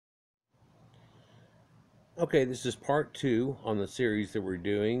Okay, this is part two on the series that we're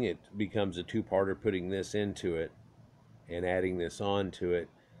doing. It becomes a two-parter putting this into it and adding this on to it.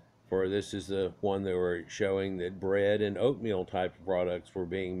 For this is the one that we're showing that bread and oatmeal type of products were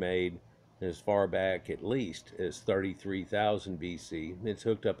being made as far back at least as 33,000 BC. It's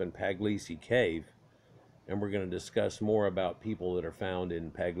hooked up in Puglisi Cave, and we're going to discuss more about people that are found in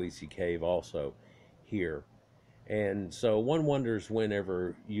Puglisi Cave also here. And so one wonders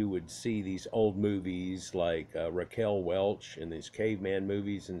whenever you would see these old movies like Raquel Welch and these caveman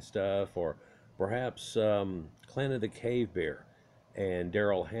movies and stuff, or perhaps Clan of the Cave Bear and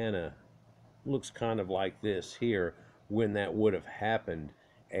Daryl Hannah looks kind of like this here when that would have happened.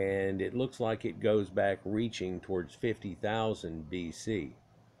 And it looks like it goes back reaching towards 50,000 BC.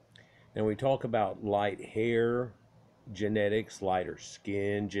 And we talk about light hair genetics, lighter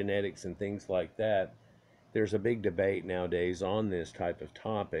skin genetics, and things like that. There's a big debate nowadays on this type of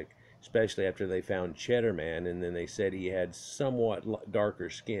topic, especially after they found Cheddar Man, and then they said he had somewhat darker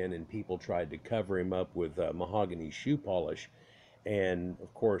skin, and people tried to cover him up with mahogany shoe polish. And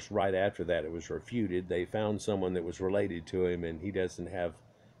of course, right after that, it was refuted. They found someone that was related to him, and he doesn't have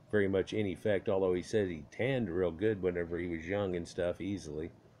very much any effect, although he said he tanned real good whenever he was young and stuff easily.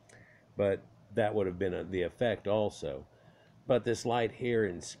 But that would have been the effect also. But this light hair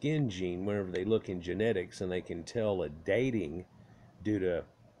and skin gene, whenever they look in genetics and they can tell a dating due to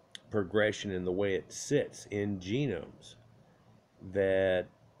progression in the way it sits in genomes, that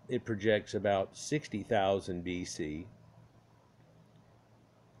it projects about 60,000 BC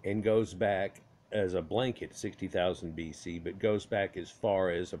and goes back as a blanket 60,000 BC, but goes back as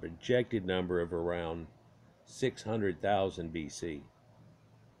far as a projected number of around 600,000 BC.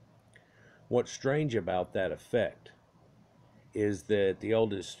 What's strange about that effect is that the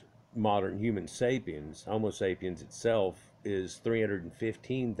oldest modern human sapiens, Homo sapiens itself, is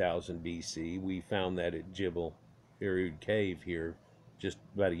 315,000 BC. We found that at Jebel Irhoud cave here just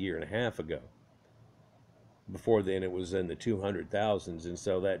about a year and a half ago. Before then it was in the 200,000s, and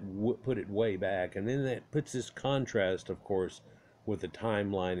so that put it way back. And then that puts this contrast, of course, with the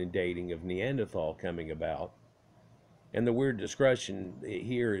timeline and dating of Neanderthal coming about. And the weird discussion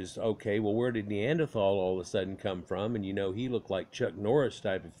here is, okay, well, where did Neanderthal all of a sudden come from? And you know, he looked like Chuck Norris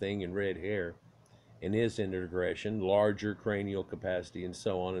type of thing in red hair in his integration, larger cranial capacity and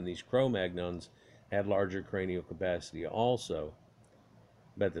so on. And these Cro Magnons had larger cranial capacity also.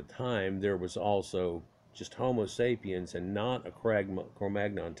 But at the time, there was also just Homo sapiens and not a Cro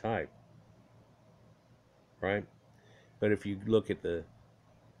Magnon type, right? But if you look at the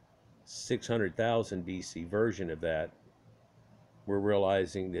 600,000 BC version of that, we're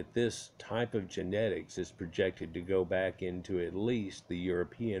realizing that this type of genetics is projected to go back into at least the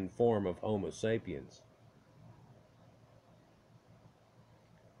European form of Homo sapiens.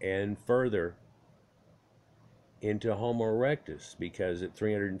 And further into Homo erectus, because at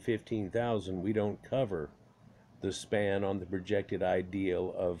 315,000 we don't cover the span on the projected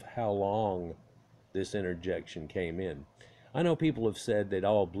ideal of how long this interjection came in. I know people have said that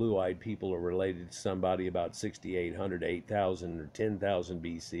all blue-eyed people are related to somebody about 6,800, 8,000, or 10,000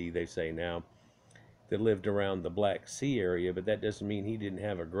 BC, they say now, that lived around the Black Sea area, but that doesn't mean he didn't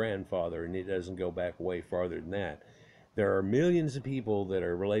have a grandfather, and it doesn't go back way farther than that. There are millions of people that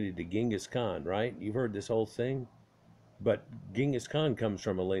are related to Genghis Khan, right? You've heard this whole thing? But Genghis Khan comes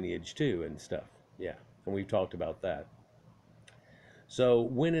from a lineage too and stuff. Yeah, and we've talked about that. So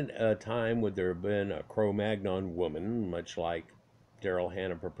when in a time would there have been a Cro Magnon woman, much like Daryl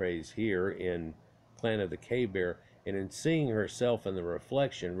Hannah portrays here in Clan of the Cave Bear, and in seeing herself in the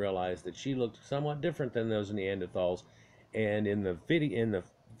reflection realized that she looked somewhat different than those Neanderthals, and in the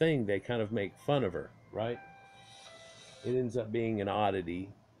thing they kind of make fun of her, right? It ends up being an oddity.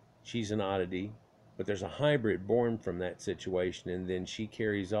 She's an oddity, but there's a hybrid born from that situation, and then she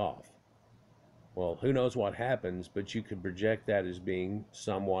carries off. Well, who knows what happens, but you could project that as being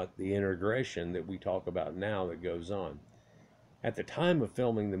somewhat the integration that we talk about now that goes on. At the time of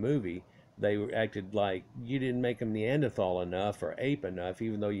filming the movie, they acted like you didn't make them Neanderthal enough or ape enough,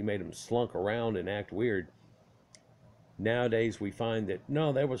 even though you made them slunk around and act weird. Nowadays, we find that,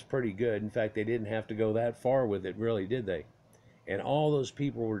 no, that was pretty good. In fact, they didn't have to go that far with it, really, did they? And all those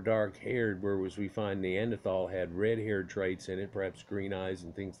people were dark-haired, whereas we find Neanderthal had red-haired traits in it, perhaps green eyes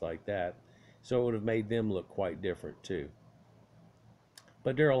and things like that. So it would have made them look quite different too.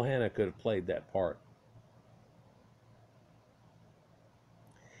 But Daryl Hannah could have played that part.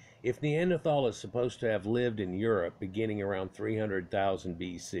 If Neanderthal is supposed to have lived in Europe beginning around 300,000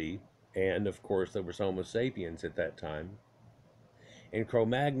 BC, and of course there was Homo sapiens at that time, and Cro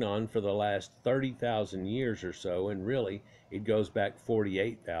Magnon for the last 30,000 years or so, and really it goes back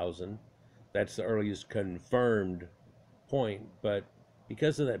 48,000, That's the earliest confirmed point, but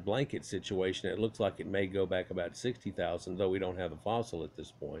because of that blanket situation, it looks like it may go back about 60,000, though we don't have a fossil at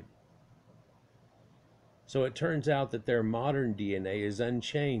this point. So it turns out that their modern DNA is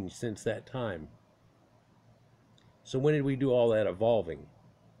unchanged since that time. So when did we do all that evolving?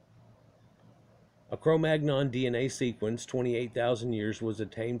 A Cro Magnon DNA sequence 28,000 years was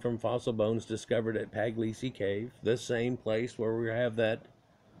obtained from fossil bones discovered at Puglisi Cave, the same place where we have that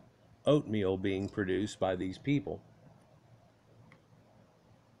oatmeal being produced by these people.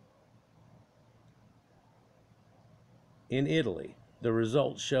 In Italy, the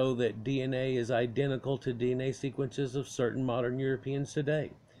results show that DNA is identical to DNA sequences of certain modern Europeans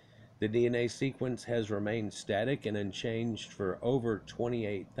today. The DNA sequence has remained static and unchanged for over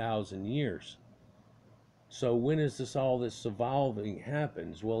 28,000 years. So when is all this evolving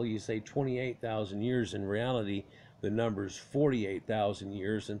happens? Well, you say 28,000 years. In reality, the number's 48,000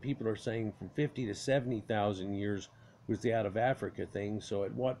 years, and people are saying from 50 to 70,000 years was the out of Africa thing. So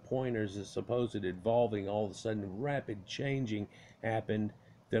at what point is the supposed evolving all of a sudden rapid changing happened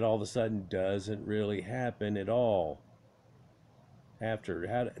that all of a sudden doesn't really happen at all? After,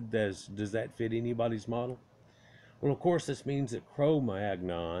 how does that fit anybody's model? Well, of course, this means that Cro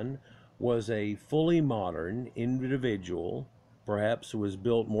Magnon was a fully modern individual, perhaps was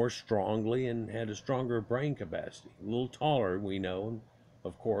built more strongly and had a stronger brain capacity, a little taller, we know,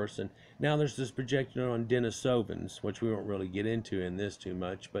 of course. And now there's this projection on Denisovans, which we won't really get into in this too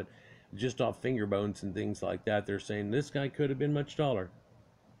much, but just off finger bones and things like that, they're saying this guy could have been much taller.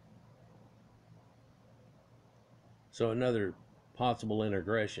 So another possible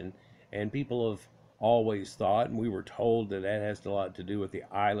integration, and people have always thought, and we were told that that has a lot to do with the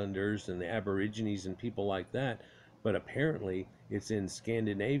islanders and the aborigines and people like that, but apparently it's in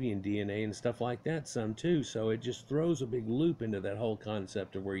Scandinavian DNA and stuff like that some too. So it just throws a big loop into that whole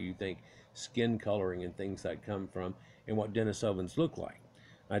concept of where you think skin coloring and things that come from and what Denisovans look like.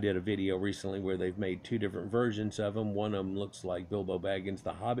 I did a video recently where they've made two different versions of them. One of them looks like Bilbo Baggins'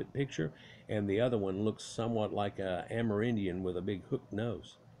 The Hobbit picture, and the other one looks somewhat like a Amerindian with a big hooked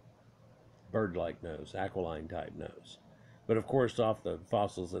nose, bird-like nose, aquiline type nose. But of course, off the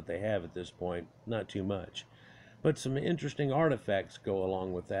fossils that they have at this point, not too much. But some interesting artifacts go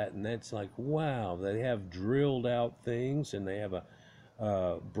along with that, and that's like, wow, they have drilled out things, and they have a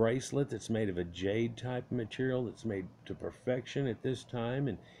bracelet that's made of a jade type material that's made to perfection at this time.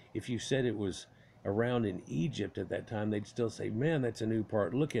 And if you said it was around in Egypt at that time, they'd still say, man, that's a new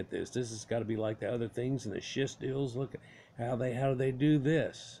part. Look at this. This has got to be like the other things and the schist deals. Look at how do they do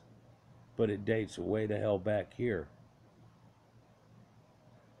this? But it dates way to hell back here.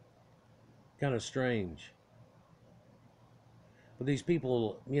 Kind of strange. But these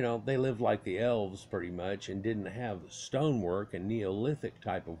people, you know, they lived like the elves pretty much and didn't have stonework and Neolithic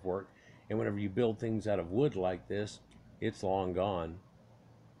type of work. And whenever you build things out of wood like this, it's long gone.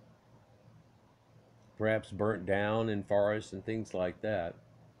 Perhaps burnt down in forests and things like that.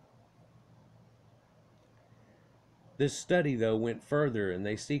 This study, though, went further, and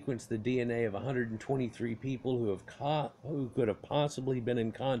they sequenced the DNA of 123 people who could have possibly been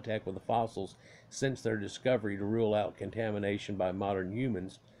in contact with the fossils since their discovery to rule out contamination by modern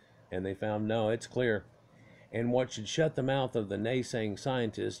humans. And they found, no, it's clear. And what should shut the mouth of the naysaying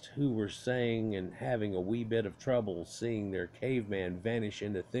scientists who were saying and having a wee bit of trouble seeing their caveman vanish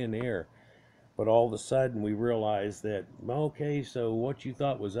into thin air. But all of a sudden we realized that, okay, so what you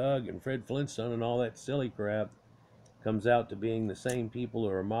thought was Ugg and Fred Flintstone and all that silly crap comes out to being the same people who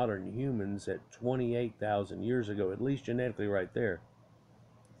are modern humans at 28,000 years ago, at least genetically right there.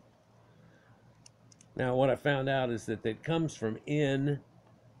 Now, what I found out is that it comes from N,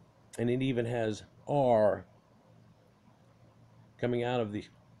 and it even has R coming out of the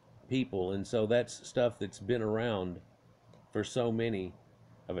people, and so that's stuff that's been around for so many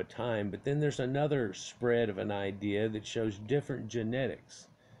of a time. But then there's another spread of an idea that shows different genetics.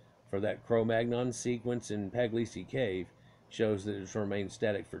 For that Cro Magnon sequence in Puglisi Cave shows that it's remained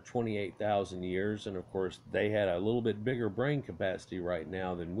static for 28,000 years, and of course they had a little bit bigger brain capacity right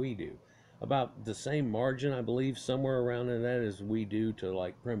now than we do. About the same margin, I believe, somewhere around in that as we do to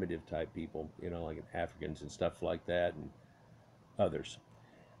like primitive type people, you know, like Africans and stuff like that and others.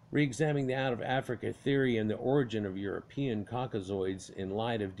 Re-examining the out of Africa theory and the origin of European Caucasoids in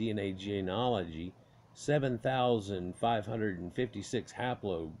light of DNA genealogy, 7,556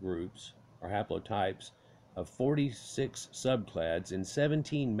 haplogroups or haplotypes of 46 subclads in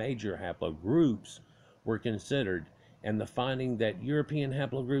 17 major haplogroups were considered, and the finding that European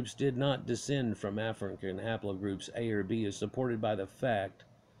haplogroups did not descend from African haplogroups A or B is supported by the fact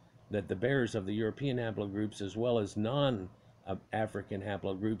that the bearers of the European haplogroups as well as non African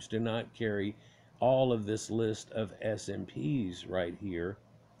haplogroups do not carry all of this list of SNPs right here,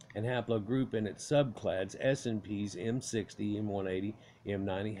 and haplogroup in its subclads, SNPs M60, M180,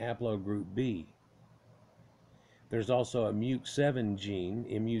 M90, haplogroup B. There's also a MUC7 gene,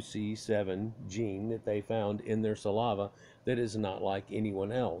 MUC7 gene, that they found in their saliva that is not like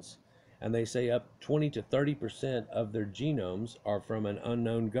anyone else. And they say up 20 to 30% of their genomes are from an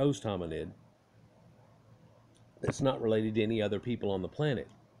unknown ghost hominid that's not related to any other people on the planet.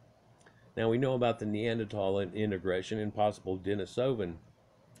 Now we know about the Neanderthal integration and possible Denisovan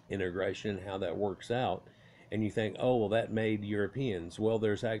integration and how that works out. And you think, oh, well, that made Europeans. Well,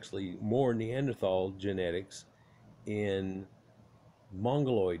 there's actually more Neanderthal genetics in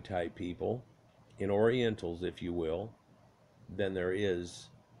Mongoloid type people, in Orientals, if you will, than there is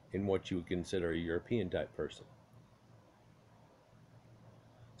in what you would consider a European type person.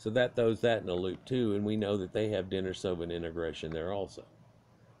 So that throws that in a loop too, and we know that they have Denisovan integration there also.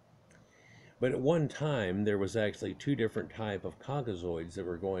 But at one time, there was actually two different type of caucasoids that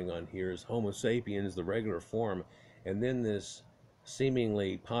were going on here, as Homo sapiens, the regular form, and then this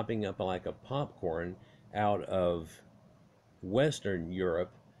seemingly popping up like a popcorn out of Western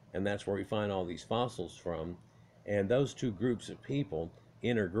Europe, and that's where we find all these fossils from. And those two groups of people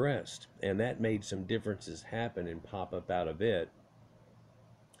intergressed, and that made some differences happen and pop up out of it.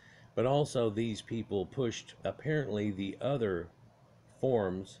 But also these people pushed apparently the other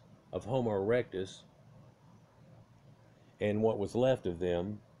forms of Homo erectus and what was left of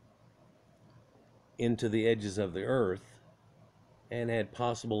them into the edges of the earth and had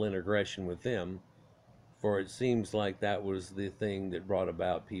possible integration with them, for it seems like that was the thing that brought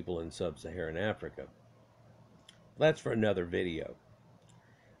about people in sub-Saharan Africa. That's for another video.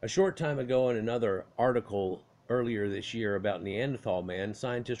 A short time ago, in another article earlier this year about Neanderthal man,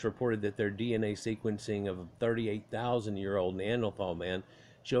 scientists reported that their DNA sequencing of a 38,000-year-old Neanderthal man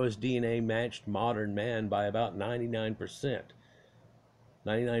shows DNA matched modern man by about 99%,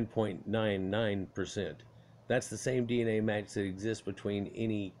 99.99%. That's the same DNA match that exists between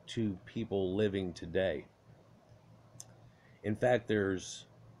any two people living today. In fact, there's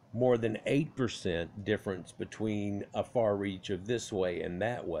more than 8% difference between a far reach of this way and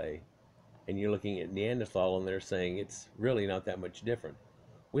that way. And you're looking at Neanderthal and they're saying it's really not that much different.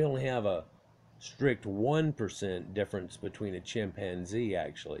 We only have a strict 1% difference between a chimpanzee,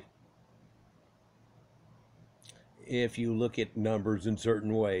 actually. If you look at numbers in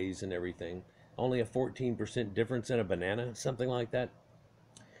certain ways and everything, only a 14% difference in a banana, something like that.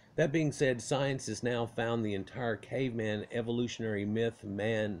 That being said, science has now found the entire caveman evolutionary myth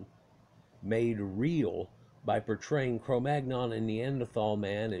man made real by portraying Cro Magnon and Neanderthal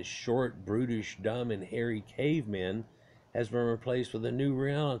man as short, brutish, dumb, and hairy cavemen has been replaced with a new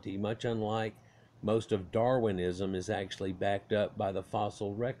reality, much unlike most of Darwinism is actually backed up by the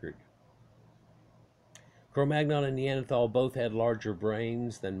fossil record. Cro Magnon and Neanderthal both had larger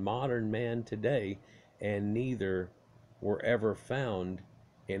brains than modern man today, and neither were ever found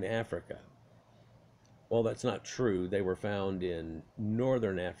in Africa. Well, that's not true. They were found in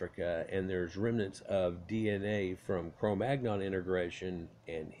northern Africa, and there's remnants of DNA from Cro Magnon integration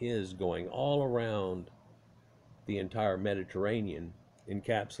and his going all around the entire Mediterranean,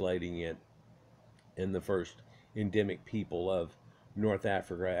 encapsulating it in the first endemic people of North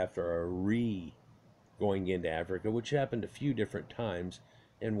Africa after a going into Africa, which happened a few different times.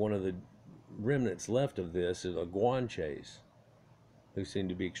 And one of the remnants left of this is a Guanches, who seem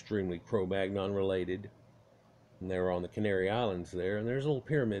to be extremely Cro Magnon related. And they were on the Canary Islands there, and there's little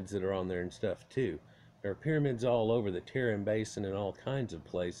pyramids that are on there and stuff too. There are pyramids all over the Tarim Basin and all kinds of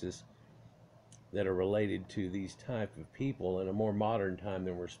places that are related to these type of people in a more modern time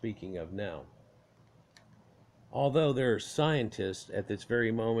than we're speaking of now. Although there are scientists at this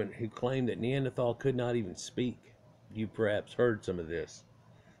very moment who claim that Neanderthal could not even speak. You perhaps heard some of this.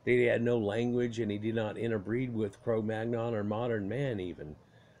 That he had no language and he did not interbreed with Cro Magnon or modern man even.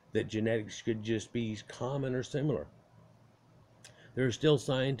 That genetics could just be common or similar. There are still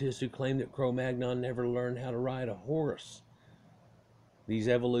scientists who claim that Cro Magnon never learned how to ride a horse. These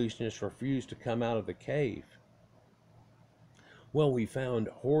evolutionists refuse to come out of the cave. Well, we found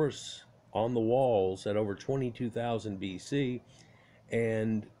horse on the walls at over 22,000 BC,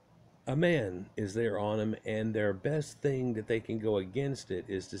 and a man is there on them, and their best thing that they can go against it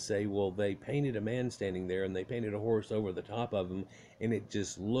is to say, well, they painted a man standing there and they painted a horse over the top of him, and it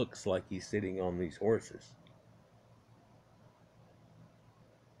just looks like he's sitting on these horses.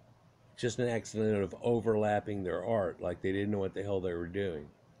 Just an accident of overlapping their art, like they didn't know what the hell they were doing.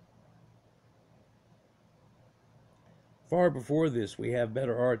 Far before this, we have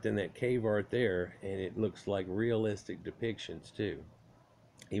better art than that cave art there, and it looks like realistic depictions too.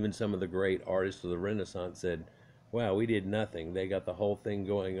 Even some of the great artists of the Renaissance said, wow, we did nothing. They got the whole thing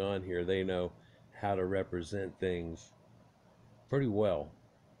going on here. They know how to represent things pretty well.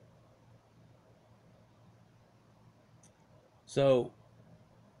 So,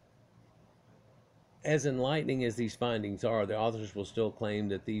 as enlightening as these findings are, the authors will still claim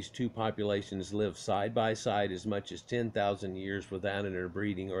that these two populations lived side by side as much as 10,000 years without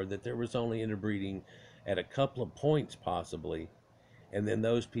interbreeding, or that there was only interbreeding at a couple of points possibly, and then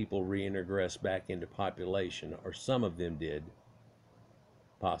those people reintegressed back into population, or some of them did,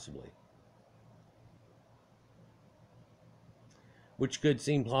 possibly. Which could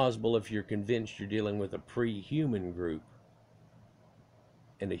seem plausible if you're convinced you're dealing with a pre-human group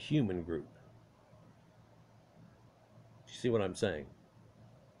and a human group. You see what I'm saying?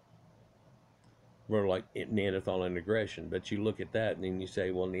 We're like Neanderthal integration, but you look at that and then you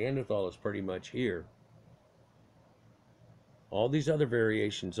say, well, Neanderthal is pretty much here. All these other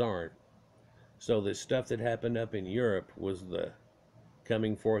variations aren't. So the stuff that happened up in Europe was the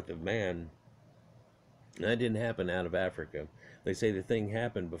coming forth of man. That didn't happen out of Africa. They say the thing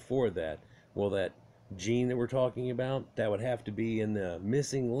happened before that. Well, that gene that we're talking about, that would have to be in the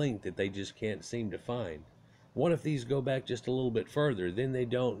missing link that they just can't seem to find. What if these go back just a little bit further? Then they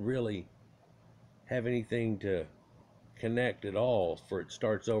don't really have anything to connect at all, for it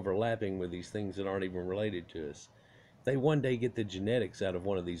starts overlapping with these things that aren't even related to us. If they one day get the genetics out of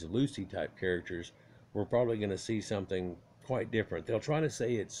one of these Lucy type characters, we're probably going to see something quite different. They'll try to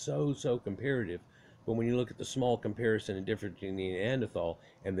say it's so comparative, but when you look at the small comparison and difference between Neanderthal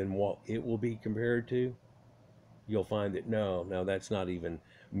and then what it will be compared to, you'll find that no, that's not even,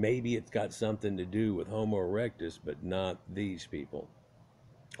 maybe it's got something to do with Homo erectus, but not these people.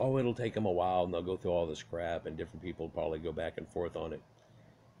 Oh, it'll take them a while and they'll go through all this crap and different people will probably go back and forth on it.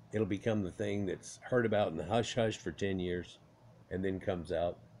 It'll become the thing that's heard about in the hush-hush for 10 years and then comes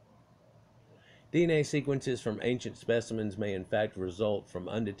out. DNA sequences from ancient specimens may in fact result from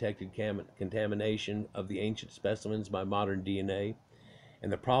undetected contamination of the ancient specimens by modern DNA,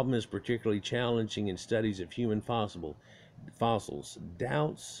 and the problem is particularly challenging in studies of human fossils.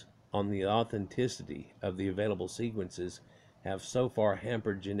 Doubts on the authenticity of the available sequences have so far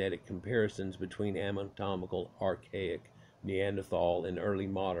hampered genetic comparisons between anatomical archaic Neanderthal and early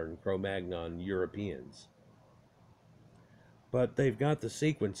modern Cro Magnon Europeans. But they've got the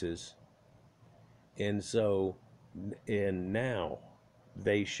sequences, and so now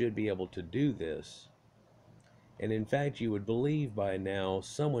they should be able to do this. And in fact, you would believe by now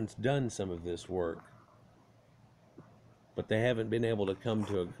someone's done some of this work, but they haven't been able to come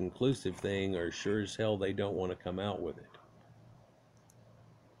to a conclusive thing, or sure as hell they don't want to come out with it.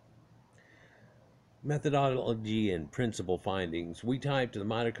 Methodology and principal findings. We typed the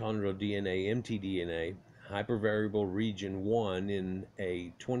mitochondrial DNA, mtDNA, hypervariable region 1 in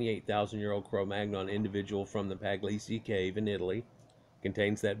a 28,000-year-old Cro Magnon individual from the Puglisi cave in Italy.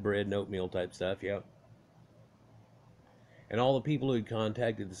 Contains that bread and oatmeal type stuff, yep. And all the people who had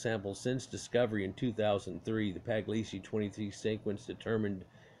contacted the sample since discovery in 2003, the Puglisi 23 sequence determined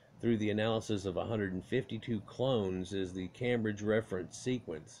through the analysis of 152 clones is the Cambridge reference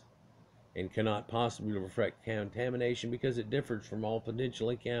sequence, and cannot possibly reflect contamination because it differs from all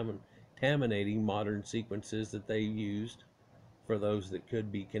potentially contaminating modern sequences that they used for those that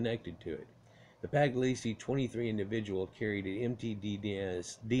could be connected to it. The Puglisi 23 individual carried an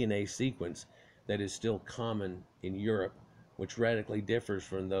mtDNA sequence that is still common in Europe, which radically differs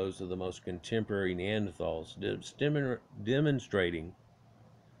from those of the most contemporary Neanderthals, demonstrating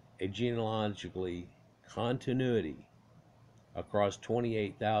a genealogically continuity across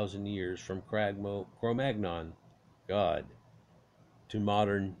 28,000 years from Cro Magnon, God, to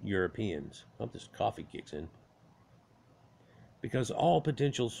modern Europeans. I hope this coffee kicks in. Because all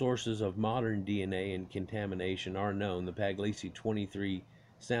potential sources of modern DNA and contamination are known, the Puglisi 23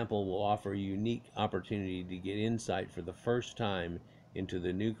 sample will offer a unique opportunity to get insight for the first time into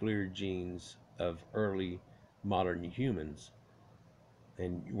the nuclear genes of early modern humans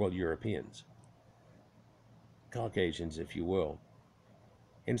and, well, Europeans. Caucasians, if you will.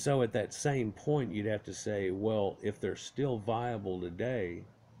 And so at that same point, you'd have to say, well, if they're still viable today,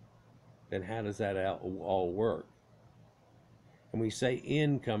 then how does that all work? And we say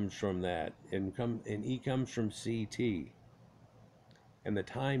N comes from that, and E comes from CT, and the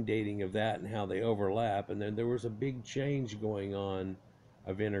time dating of that and how they overlap. And then there was a big change going on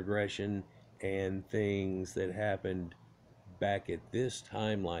of integration and things that happened back at this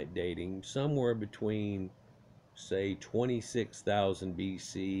timeline dating, somewhere between, say, 26,000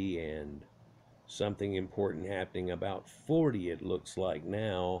 BC and something important happening about 40, it looks like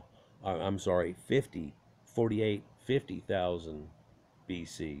now. I'm sorry, 50, 48, 50,000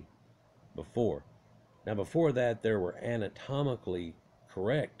 BC before. Now, before that, there were anatomically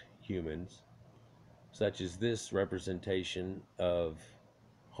correct humans, such as this representation of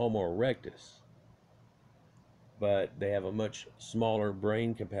Homo erectus. But they have a much smaller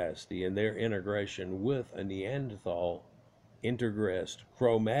brain capacity, and their integration with a Neanderthal intergressed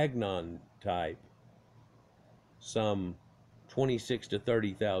Cro Magnon type some 26 to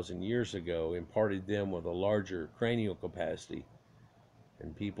 30,000 years ago imparted them with a larger cranial capacity.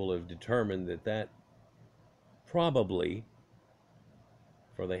 And people have determined that that probably,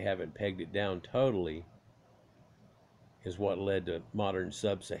 for they haven't pegged it down totally, is what led to modern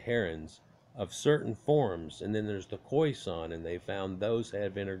sub-Saharans of certain forms. And then there's the Khoisan, and they found those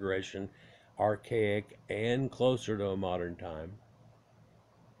have integration, archaic and closer to a modern time,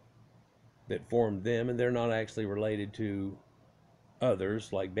 that formed them, and they're not actually related to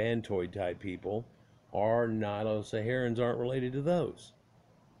others like Bantoid type people, or Nilo-Saharans aren't related to those.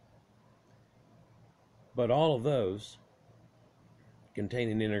 But all of those contain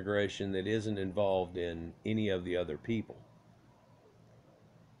an integration that isn't involved in any of the other people.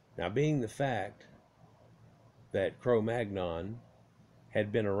 Now, being the fact that Cro Magnon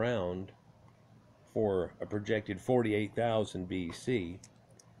had been around for a projected 48,000 BC,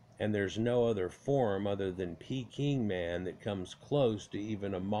 and there's no other form other than Peking man that comes close to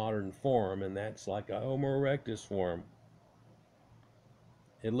even a modern form, and that's like a Homo erectus form.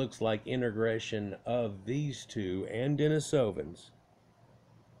 It looks like integration of these two and Denisovans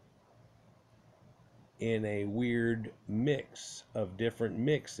in a weird mix of different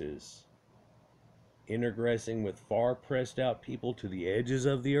mixes, integrating with far pressed out people to the edges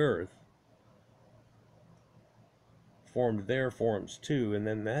of the earth, formed their forms too. And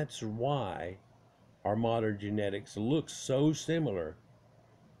then that's why our modern genetics looks so similar.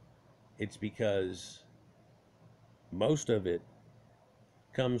 It's because most of it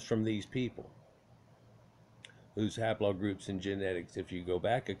comes from these people whose haplogroups in genetics, if you go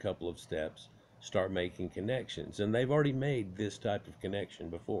back a couple of steps, start making connections. And they've already made this type of connection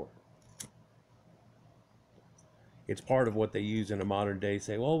before. It's part of what they use in a modern day,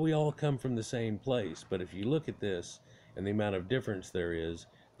 say, well, we all come from the same place. But if you look at this and the amount of difference there is,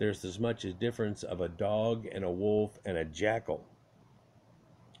 there's as much as difference of a dog and a wolf and a jackal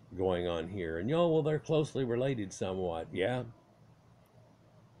going on here. And well, they're closely related somewhat. Yeah.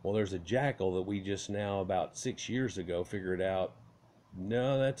 Well, there's a jackal that we just now, about 6 years ago, figured out,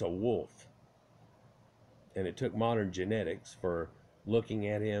 no, that's a wolf. And it took modern genetics for looking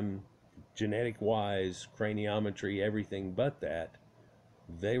at him genetic-wise, craniometry, everything but that.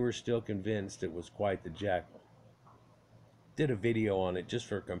 They were still convinced it was quite the jackal. Did a video on it just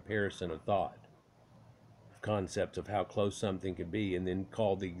for comparison of thought, of concepts of how close something could be, and then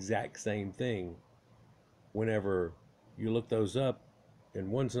called the exact same thing whenever you look those up, and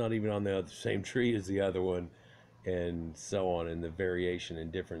one's not even on the same tree as the other one, and so on, and the variation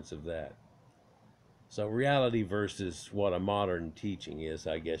and difference of that. So reality versus what a modern teaching is,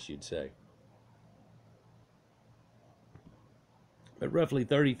 I guess you'd say. But roughly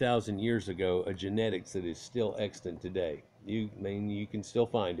 30,000 years ago, a genetics that is still extant today. You can still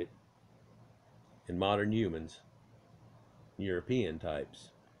find it in modern humans, European types.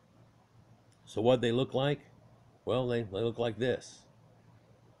 So what they look like? Well, they look like this.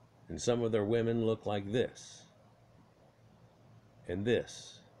 And some of their women look like this. And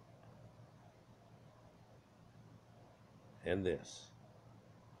this. And this.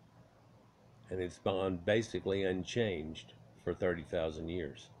 And it's gone basically unchanged for 30,000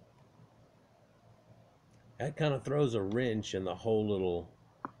 years. That kind of throws a wrench in the whole little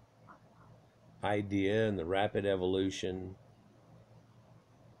idea and the rapid evolution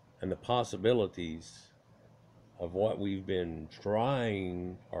and the possibilities of what we've been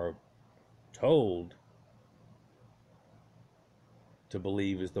trying or told to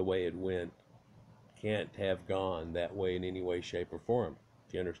believe is the way it went. Can't have gone that way in any way, shape, or form,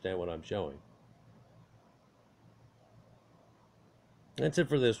 if you understand what I'm showing. That's it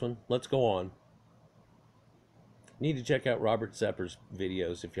for this one. Let's go on. Need to check out Robert Sepper's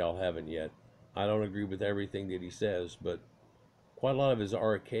videos if y'all haven't yet. I don't agree with everything that he says, but quite a lot of his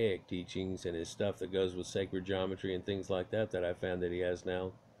archaic teachings and his stuff that goes with sacred geometry and things like that I found that he has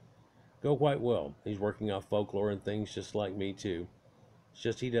now go quite well. He's working off folklore and things just like me too. It's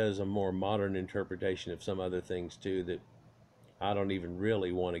just he does a more modern interpretation of some other things too that I don't even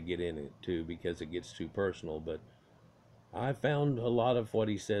really want to get into because it gets too personal, but I found a lot of what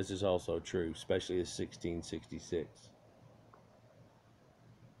he says is also true, especially his 1666.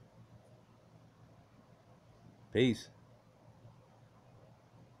 Peace.